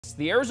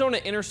The Arizona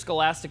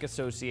Interscholastic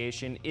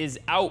Association is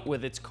out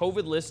with its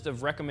COVID list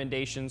of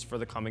recommendations for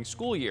the coming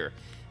school year.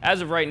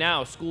 As of right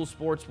now, school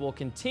sports will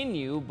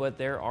continue, but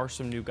there are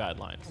some new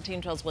guidelines.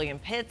 Team 12's William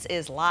Pitts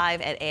is live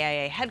at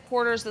AIA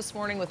headquarters this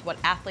morning with what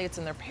athletes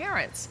and their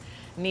parents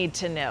need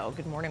to know.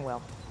 Good morning,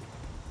 Will.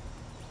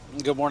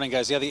 Good morning,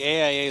 guys. Yeah, the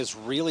AIA is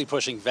really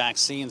pushing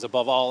vaccines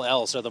above all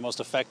else are the most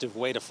effective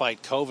way to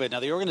fight COVID. Now,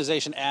 the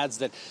organization adds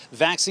that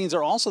vaccines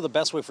are also the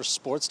best way for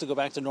sports to go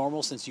back to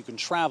normal since you can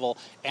travel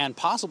and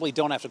possibly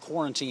don't have to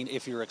quarantine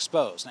if you're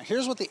exposed. Now,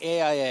 here's what the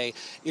AIA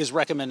is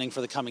recommending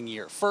for the coming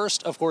year.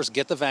 First, of course,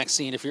 get the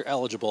vaccine if you're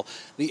eligible.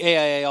 The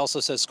AIA also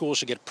says schools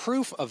should get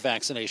proof of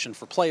vaccination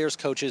for players,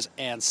 coaches,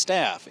 and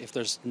staff. If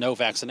there's no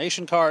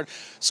vaccination card,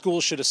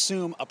 schools should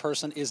assume a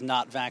person is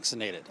not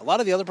vaccinated. A lot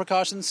of the other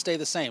precautions stay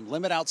the same.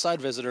 Limit outside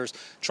visitors,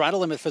 try to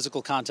limit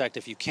physical contact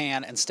if you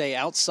can, and stay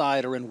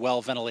outside or in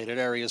well-ventilated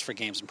areas for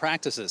games and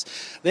practices.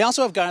 They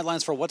also have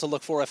guidelines for what to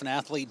look for if an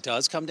athlete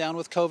does come down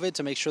with COVID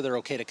to make sure they're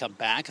okay to come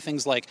back.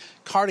 Things like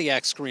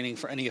cardiac screening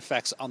for any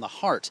effects on the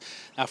heart.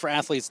 Now, for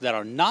athletes that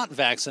are not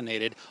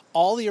vaccinated,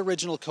 all the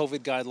original COVID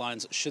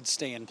guidelines should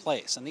stay in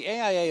place. And the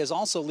AIA is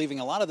also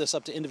leaving a lot of this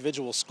up to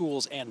individual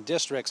schools and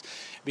districts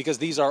because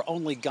these are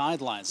only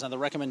guidelines. Now, the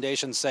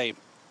recommendations say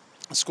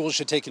schools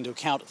should take into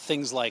account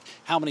things like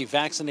how many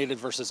vaccinated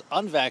versus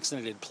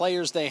unvaccinated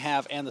players they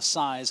have and the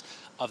size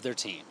of their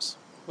teams.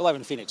 We're live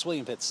in Phoenix.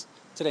 William Pitts,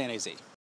 Today in AZ.